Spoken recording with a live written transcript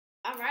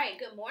right,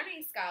 good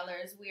morning,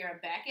 scholars. We are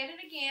back at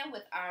it again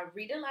with our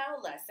read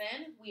aloud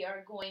lesson. We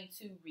are going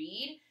to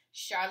read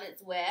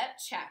Charlotte's Web,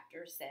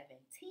 chapter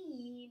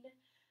 17.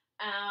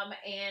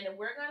 And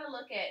we're going to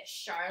look at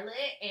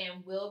Charlotte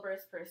and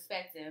Wilbur's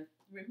perspective.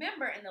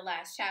 Remember, in the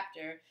last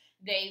chapter,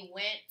 they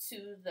went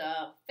to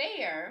the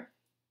fair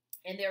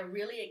and they're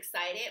really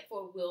excited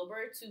for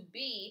Wilbur to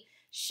be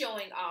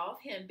showing off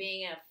him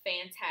being a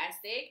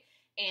fantastic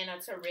and a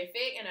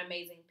terrific and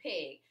amazing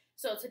pig.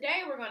 So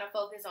today we're going to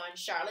focus on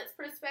Charlotte's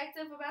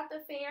perspective about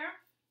the fair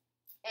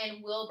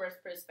and Wilbur's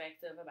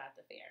perspective about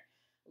the fair.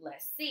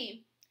 Let's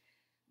see.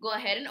 Go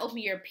ahead and open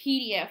your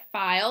PDF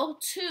file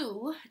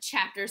to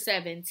chapter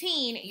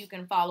 17. You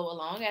can follow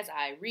along as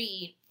I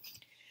read.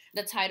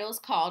 The title is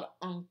called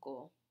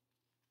Uncle.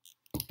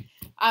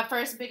 Our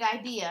first big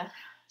idea.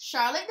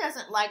 Charlotte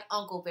doesn't like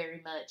Uncle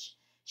very much.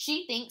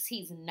 She thinks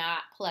he's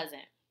not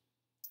pleasant.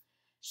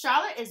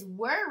 Charlotte is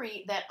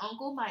worried that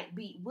Uncle might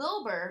beat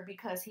Wilbur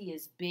because he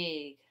is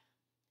big.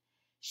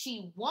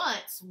 She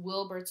wants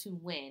Wilbur to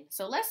win.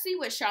 So let's see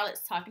what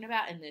Charlotte's talking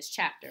about in this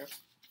chapter.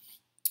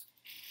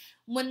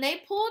 When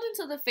they pulled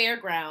into the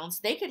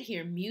fairgrounds, they could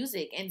hear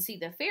music and see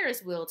the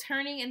Ferris wheel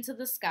turning into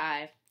the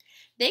sky.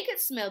 They could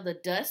smell the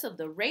dust of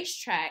the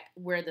racetrack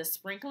where the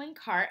sprinkling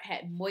cart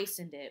had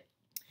moistened it.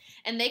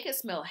 And they could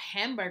smell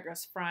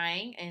hamburgers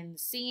frying and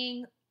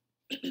seeing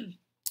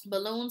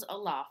balloons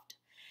aloft.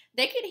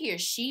 They could hear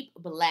sheep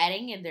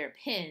blatting in their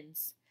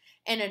pens.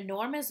 An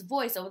enormous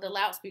voice over the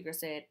loudspeaker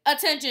said,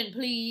 "Attention,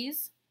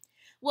 please.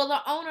 Will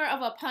the owner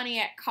of a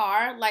Pontiac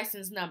car,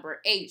 license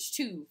number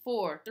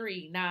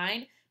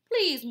H2439,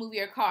 please move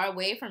your car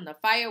away from the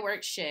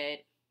fireworks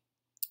shed?"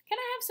 "Can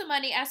I have some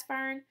money?" asked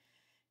Fern.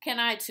 "Can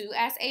I too?"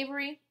 asked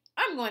Avery.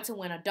 "I'm going to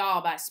win a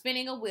doll by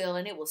spinning a wheel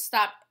and it will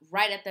stop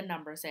right at the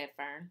number," said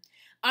Fern.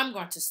 "I'm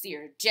going to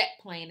steer a jet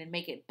plane and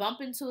make it bump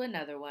into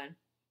another one."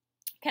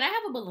 "Can I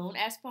have a balloon?"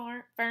 asked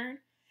Fern.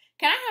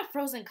 "Can I have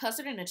frozen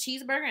custard and a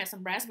cheeseburger and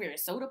some raspberry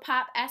soda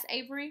pop?" asked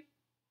Avery.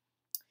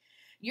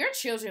 You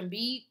children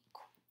be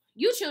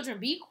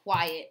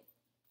quiet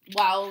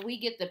while we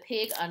get the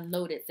pig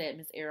unloaded," said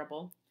Miss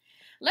Arable.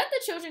 "Let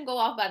the children go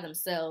off by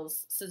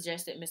themselves,"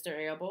 suggested Mr.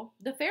 Arable.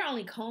 "The fair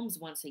only comes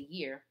once a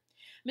year."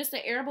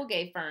 Mr. Arable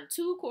gave Fern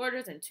 2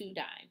 quarters and 2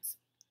 dimes.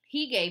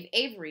 He gave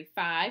Avery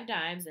 5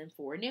 dimes and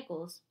 4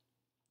 nickels.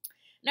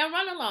 "Now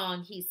run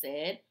along," he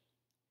said.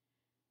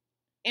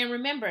 "And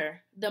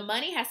remember, the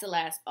money has to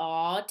last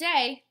all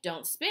day.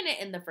 Don't spend it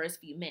in the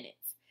first few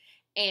minutes.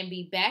 And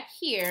be back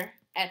here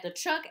at the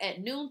truck at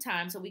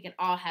noontime so we can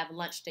all have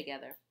lunch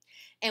together.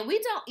 And we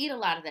don't eat a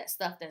lot of that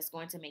stuff that's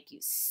going to make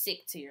you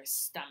sick to your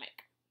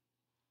stomach.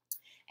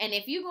 And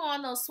if you go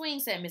on those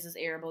swings," said Mrs.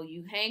 Arable,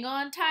 "you hang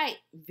on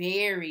tight,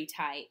 very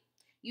tight.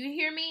 You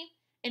hear me?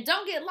 And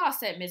don't get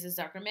lost," said Mrs.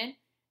 Zuckerman.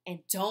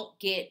 "And don't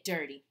get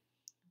dirty."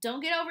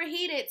 "Don't get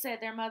overheated," said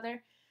their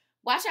mother.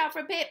 "Watch out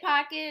for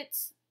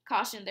pickpockets,"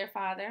 cautioned their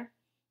father.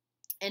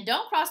 "And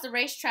don't cross the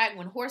racetrack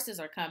when horses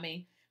are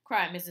coming,"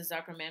 cried Mrs.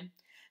 Zuckerman.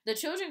 The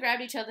children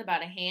grabbed each other by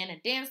the hand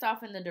and danced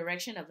off in the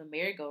direction of the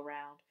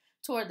merry-go-round,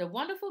 toward the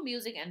wonderful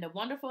music and the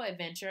wonderful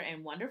adventure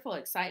and wonderful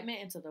excitement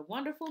into the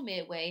wonderful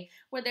midway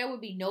where there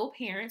would be no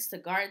parents to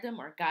guard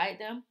them or guide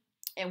them,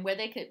 and where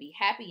they could be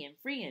happy and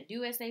free and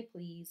do as they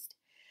pleased.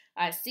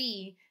 I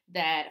see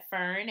that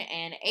Fern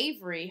and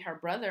Avery, her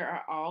brother,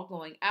 are all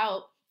going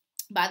out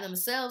by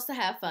themselves to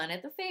have fun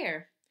at the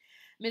fair.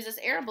 Mrs.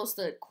 Arable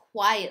stood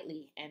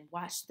quietly and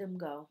watched them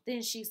go.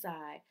 Then she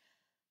sighed.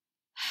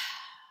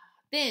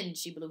 Then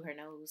she blew her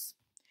nose.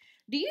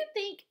 Do you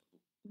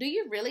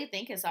really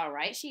think it's all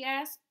right?" she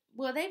asked.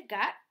 "Well, they've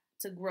got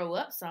to grow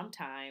up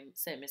sometime,"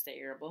 said Mr.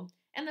 Arable.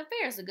 "And the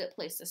fair is a good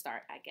place to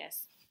start, I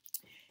guess."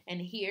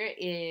 And here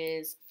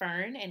is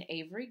Fern and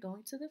Avery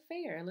going to the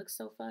fair. It looks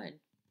so fun.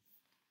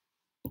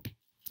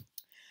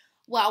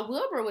 While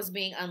Wilbur was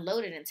being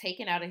unloaded and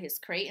taken out of his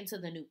crate into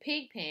the new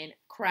pig pen,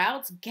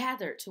 crowds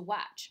gathered to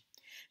watch.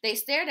 They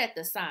stared at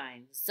the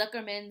sign,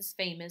 "Zuckerman's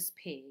Famous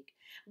Pig."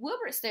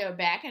 Wilbur stared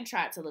back and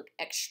tried to look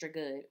extra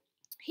good.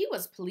 He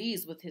was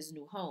pleased with his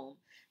new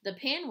home. The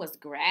pen was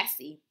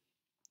grassy,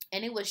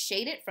 and it was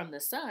shaded from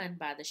the sun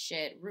by the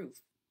shed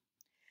roof.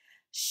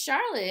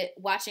 Charlotte,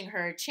 watching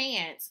her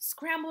chance,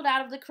 scrambled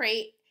out of the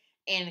crate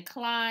and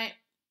climbed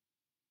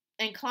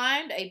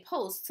a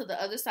post to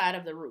the other side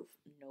of the roof.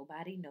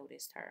 Nobody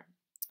noticed her.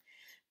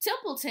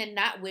 Templeton,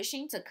 not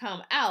wishing to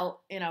come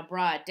out in a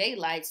broad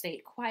daylight,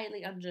 stayed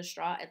quietly under the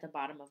straw at the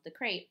bottom of the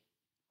crate.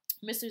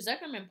 Mr.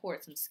 Zuckerman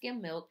poured some skim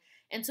milk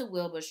into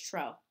Wilbur's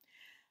trough,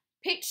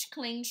 pitched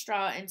clean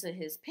straw into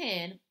his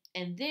pen,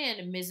 and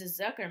then Mrs.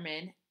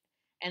 Zuckerman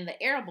and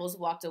the Arables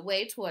walked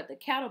away toward the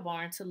cattle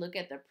barn to look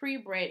at the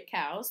pre-bred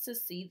cows to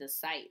see the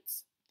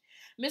sights.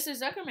 Mr.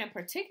 Zuckerman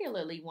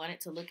particularly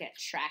wanted to look at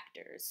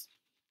tractors.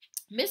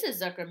 Mrs.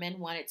 Zuckerman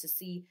wanted to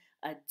see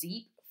a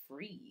deep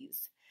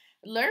freeze.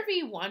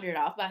 Lurvy wandered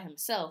off by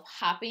himself,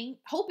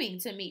 hoping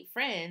to meet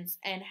friends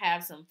and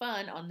have some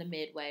fun on the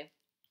midway.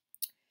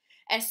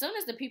 As soon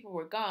as the people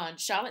were gone,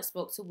 Charlotte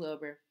spoke to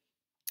Wilbur.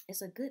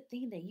 "It's a good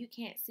thing that you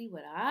can't see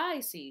what I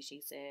see," she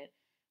said.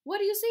 What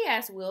do you see?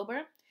 Asked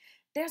Wilbur.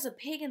 There's a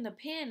pig in the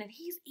pen and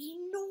he's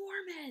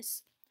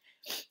enormous.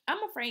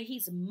 I'm afraid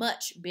he's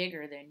much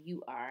bigger than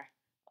you are.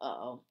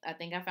 Uh-oh. I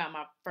think I found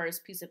my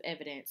first piece of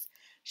evidence.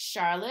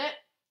 Charlotte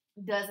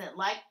doesn't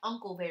like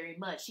Uncle very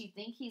much. She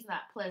thinks he's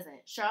not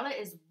pleasant. Charlotte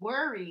is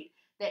worried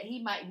that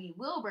he might be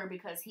Wilbur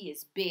because he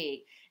is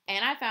big.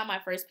 And I found my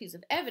first piece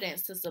of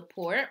evidence to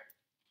support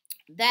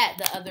that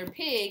the other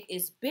pig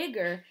is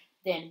bigger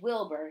than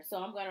Wilbur. So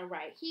I'm going to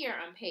write here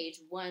on page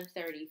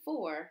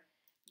 134,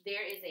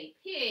 there is a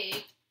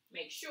pig.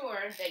 Make sure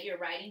that you're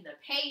writing the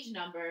page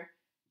number,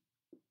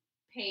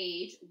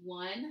 page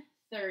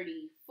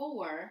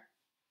 134.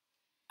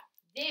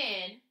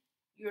 Then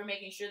you're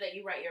making sure that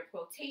you write your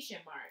quotation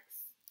marks.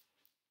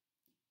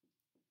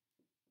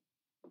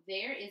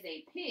 There is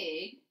a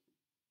pig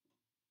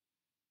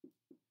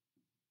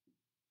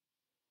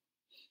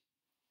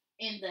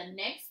in the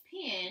next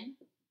pen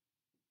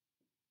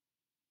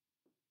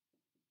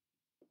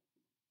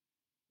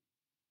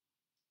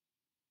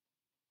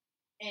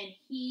and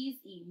he's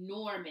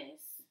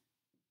enormous.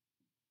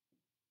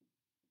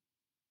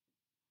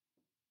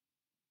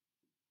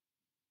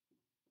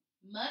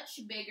 Much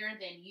bigger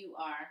than you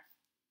are.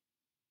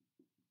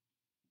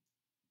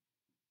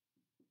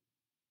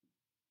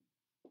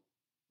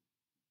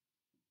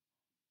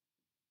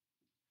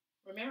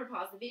 Remember,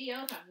 pause the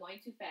video if I'm going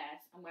too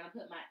fast. I'm going to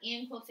put my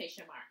in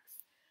quotation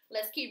marks.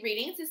 Let's keep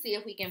reading to see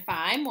if we can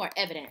find more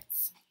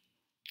evidence.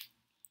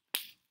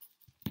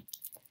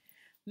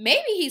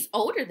 Maybe he's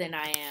older than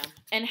I am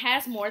and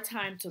has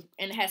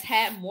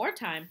had more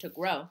time to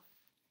grow.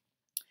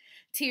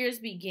 Tears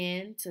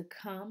begin to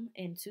come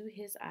into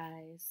his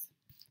eyes.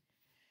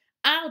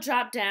 I'll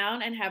drop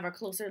down and have a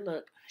closer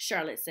look,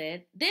 Charlotte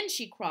said. Then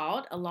she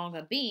crawled along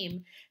a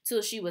beam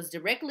till she was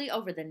directly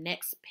over the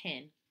next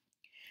pen.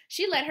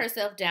 She let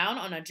herself down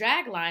on a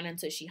drag line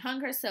until she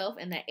hung herself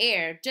in the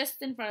air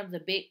just in front of the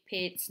big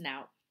pig's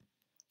snout.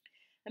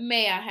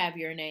 May I have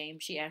your name?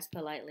 She asked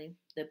politely.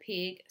 The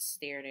pig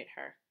stared at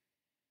her.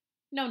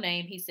 No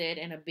name, he said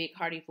in a big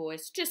hearty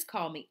voice. Just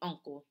call me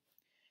Uncle.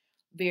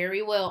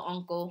 Very well,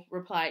 Uncle,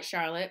 replied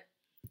Charlotte.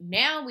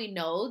 Now we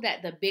know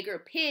that the bigger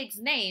pig's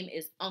name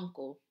is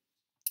Uncle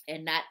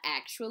and not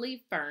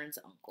actually Fern's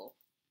uncle.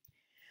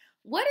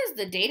 What is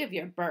the date of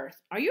your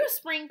birth? Are you a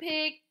spring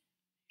pig?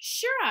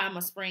 Sure, I'm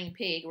a spring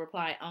pig,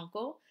 replied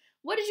Uncle.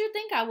 What did you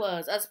think I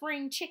was, a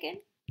spring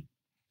chicken?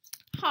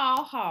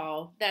 Haw,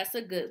 haw, that's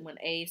a good one,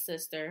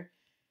 sister?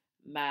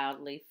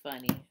 Mildly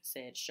funny,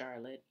 said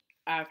Charlotte.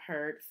 I've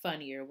heard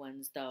funnier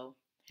ones, though.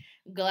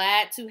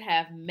 Glad to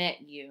have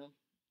met you.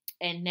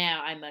 And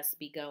now I must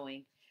be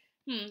going.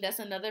 That's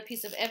another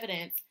piece of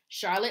evidence.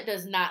 Charlotte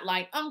does not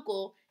like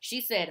Uncle.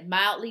 She said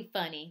mildly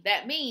funny.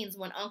 That means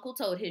when Uncle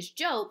told his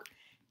joke,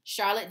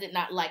 Charlotte did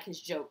not like his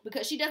joke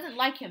because she doesn't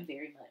like him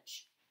very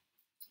much.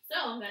 So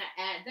I'm going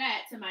to add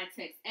that to my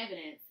text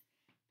evidence.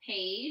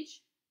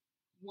 Page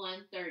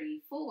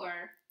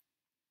 134,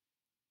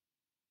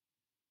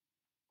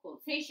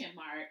 quotation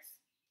marks.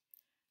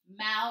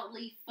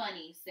 Mildly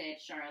funny,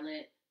 said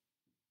Charlotte.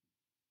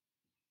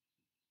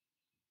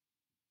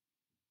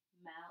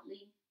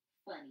 Mildly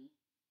funny,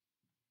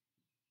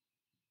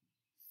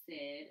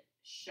 said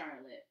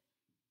Charlotte.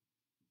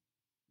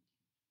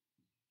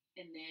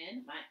 And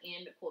then my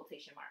end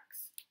quotation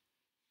marks.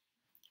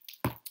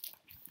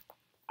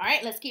 All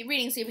right, let's keep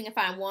reading, see if we can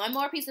find one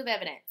more piece of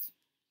evidence.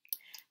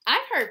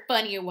 I've heard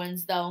funnier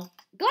ones, though.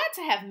 Glad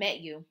to have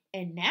met you,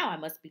 and now I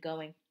must be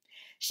going.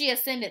 She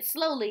ascended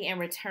slowly and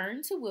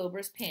returned to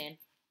Wilbur's pen.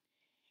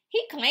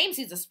 He claims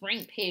he's a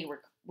spring pig,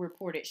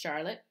 reported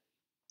Charlotte.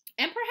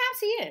 And perhaps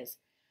he is.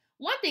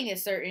 One thing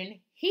is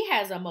certain, he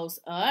has a most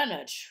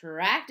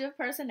unattractive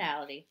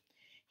personality.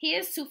 He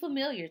is too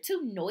familiar,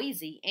 too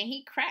noisy, and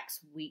he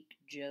cracks weak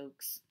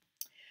jokes.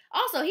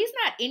 Also, he's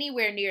not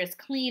anywhere near as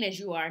clean as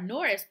you are,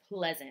 nor as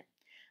pleasant.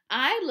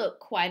 I look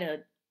quite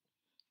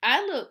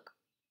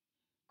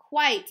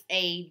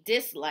a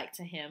dislike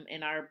to him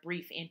in our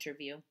brief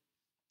interview.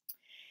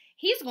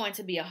 He's going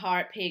to be a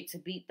hard pig to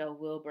beat, though,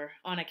 Wilbur,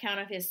 on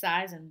account of his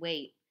size and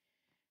weight.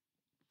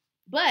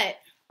 But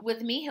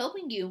with me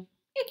helping you,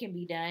 it can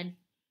be done.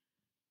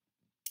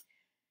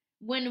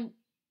 When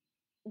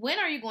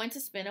are you going to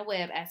spin a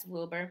web? Asked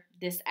Wilbur.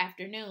 This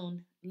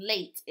afternoon.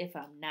 Late, if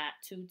I'm not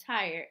too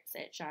tired,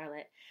 said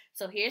Charlotte.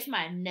 So here's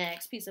my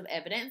next piece of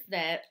evidence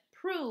that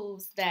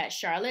proves that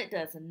Charlotte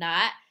does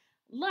not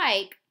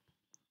like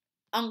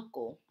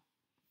Uncle.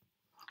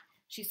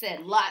 She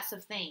said lots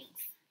of things.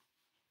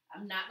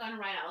 I'm not going to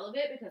write all of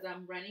it because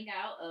I'm running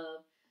out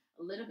of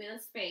a little bit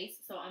of space.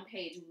 So on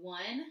page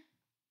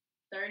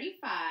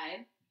 135,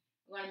 I'm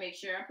going to make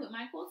sure I put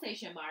my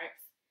quotation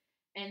marks.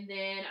 And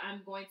then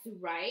I'm going to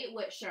write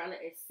what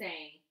Charlotte is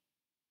saying.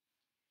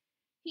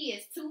 He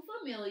is too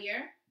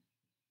familiar.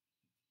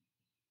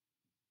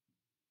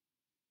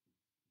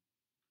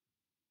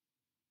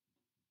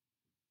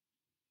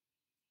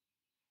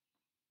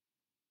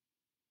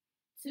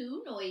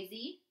 Too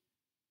noisy.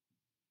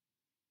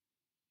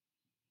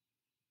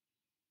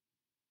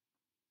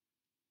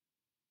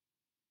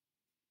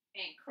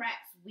 And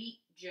cracks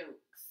weak jokes.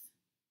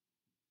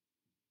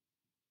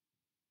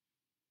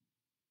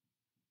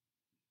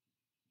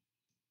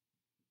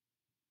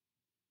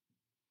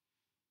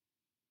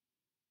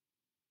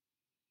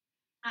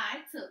 I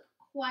took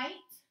quite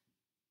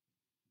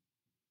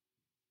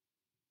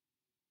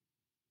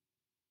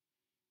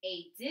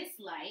a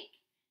dislike,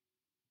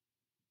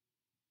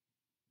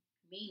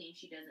 meaning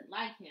she doesn't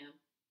like him,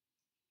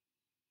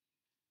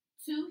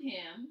 to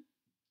him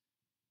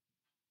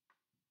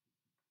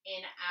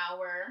in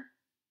our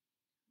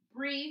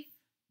brief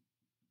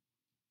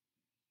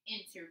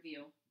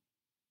interview.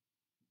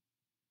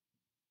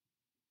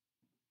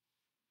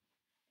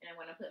 And I'm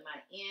going to put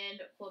my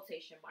end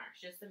quotation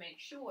marks just to make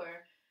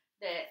sure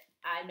that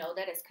I know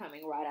that it's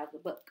coming right out of the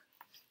book.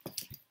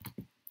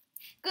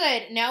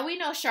 Good. Now we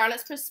know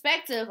Charlotte's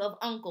perspective of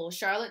Uncle.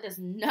 Charlotte does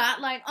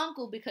not like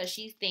Uncle because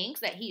she thinks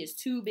that he is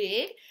too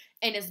big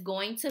and is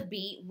going to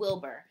beat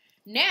Wilbur.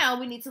 Now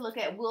we need to look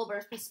at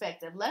Wilbur's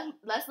perspective.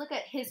 Let's look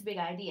at his big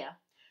idea.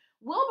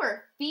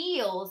 Wilbur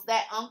feels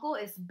that Uncle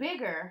is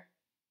bigger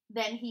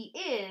than he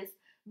is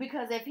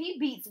because if he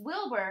beats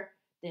Wilbur,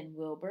 then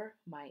Wilbur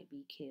might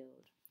be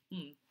killed.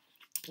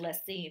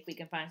 Let's see if we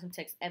can find some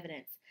text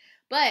evidence.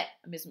 But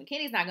Miss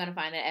McKinney's not going to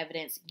find that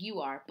evidence. You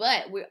are.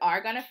 But we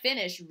are going to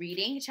finish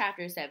reading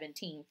chapter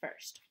 17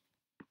 first.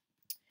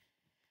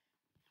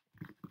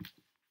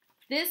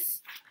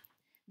 This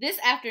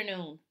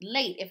afternoon,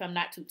 late if I'm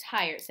not too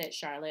tired, said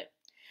Charlotte.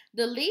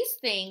 The least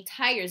thing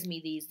tires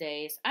me these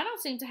days. I don't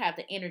seem to have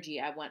the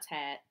energy I once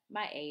had.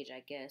 My age,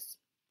 I guess.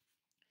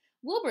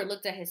 Wilbur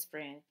looked at his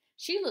friend.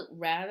 She looked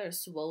rather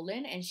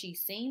swollen and she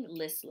seemed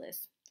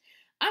listless.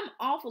 I'm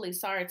awfully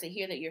sorry to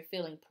hear that you're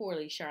feeling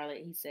poorly,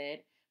 Charlotte, he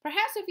said.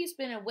 Perhaps if you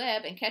spin a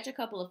web and catch a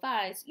couple of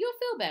flies, you'll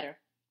feel better.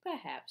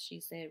 Perhaps, she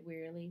said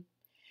wearily.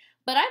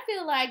 But I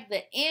feel like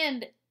the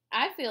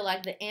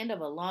end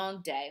of a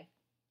long day.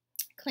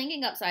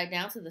 Clinging upside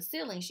down to the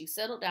ceiling, she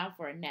settled down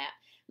for a nap,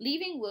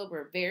 leaving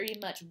Wilbur very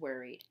much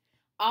worried.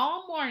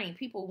 All morning,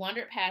 people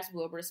wandered past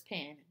Wilbur's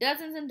pen.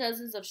 Dozens and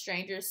dozens of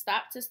strangers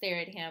stopped to stare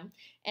at him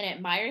and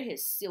admire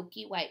his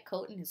silky white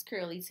coat and his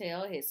curly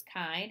tail, his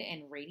kind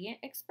and radiant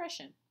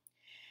expression.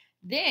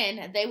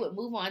 Then they would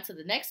move on to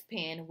the next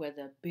pen where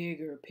the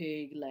bigger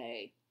pig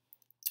lay.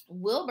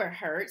 Wilbur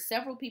heard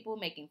several people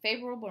making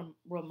favorable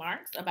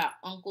remarks about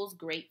Uncle's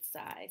great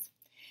size.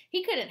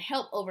 He couldn't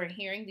help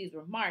overhearing these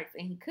remarks,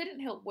 and he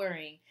couldn't help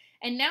worrying.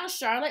 And now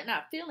Charlotte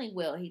not feeling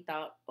well, he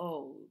thought,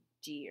 oh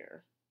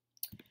dear.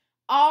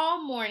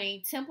 All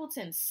morning,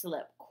 Templeton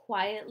slept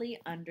quietly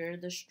under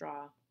the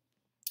straw.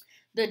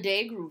 The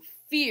day grew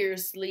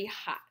fiercely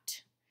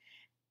hot.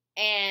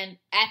 And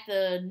at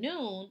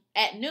noon,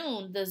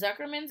 the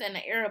Zuckermans and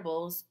the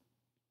Arables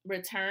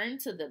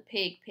returned to the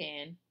pig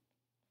pen.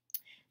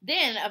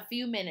 Then, a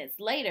few minutes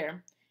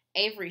later,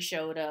 Avery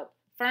showed up.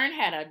 Fern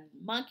had a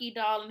monkey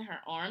doll in her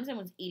arms and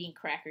was eating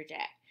Cracker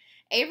Jack.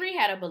 Avery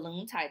had a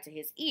balloon tied to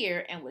his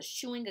ear and was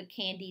chewing a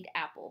candied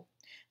apple.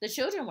 The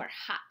children were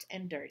hot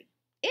and dirty.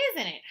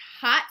 Isn't it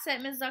hot,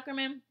 said Miss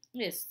Zuckerman.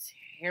 It's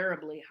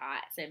terribly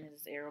hot, said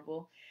Mrs.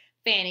 Arable,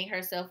 fanning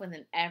herself with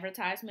an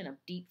advertisement of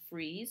deep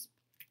freeze.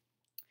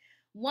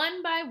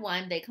 One by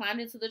one, they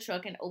climbed into the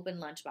truck and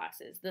opened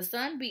lunchboxes. The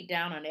sun beat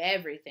down on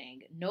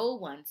everything. No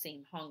one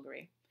seemed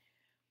hungry.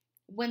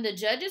 When are the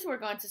judges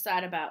going to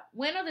decide about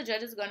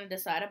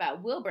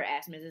Wilbur,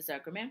 asked Mrs.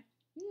 Zuckerman.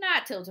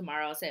 Not till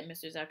tomorrow, said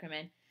Mr.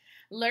 Zuckerman.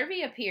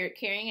 Lurvy appeared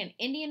carrying an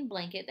Indian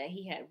blanket that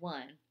he had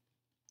won.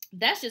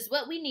 That's just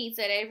what we need,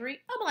 said Avery.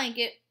 A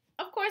blanket.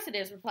 Of course it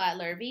is, replied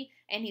Lurvy,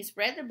 and he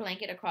spread the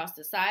blanket across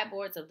the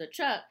sideboards of the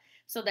truck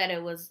so that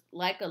it was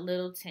like a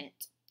little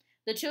tent.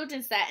 The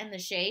children sat in the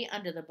shade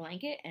under the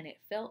blanket, and it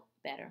felt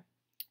better.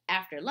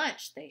 After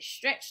lunch, they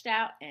stretched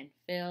out and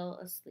fell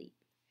asleep.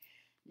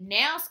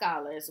 Now,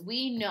 scholars,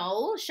 we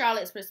know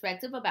Charlotte's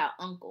perspective about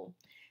Uncle.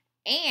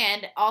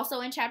 And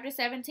also in chapter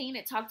 17,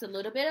 it talked a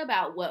little bit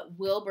about what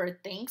Wilbur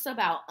thinks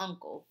about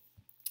Uncle.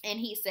 And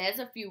he says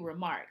a few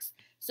remarks.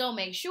 So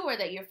make sure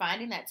that you're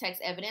finding that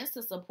text evidence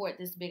to support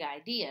this big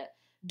idea.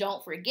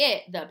 Don't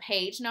forget the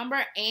page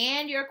number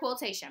and your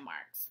quotation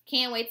marks.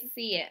 Can't wait to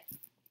see it.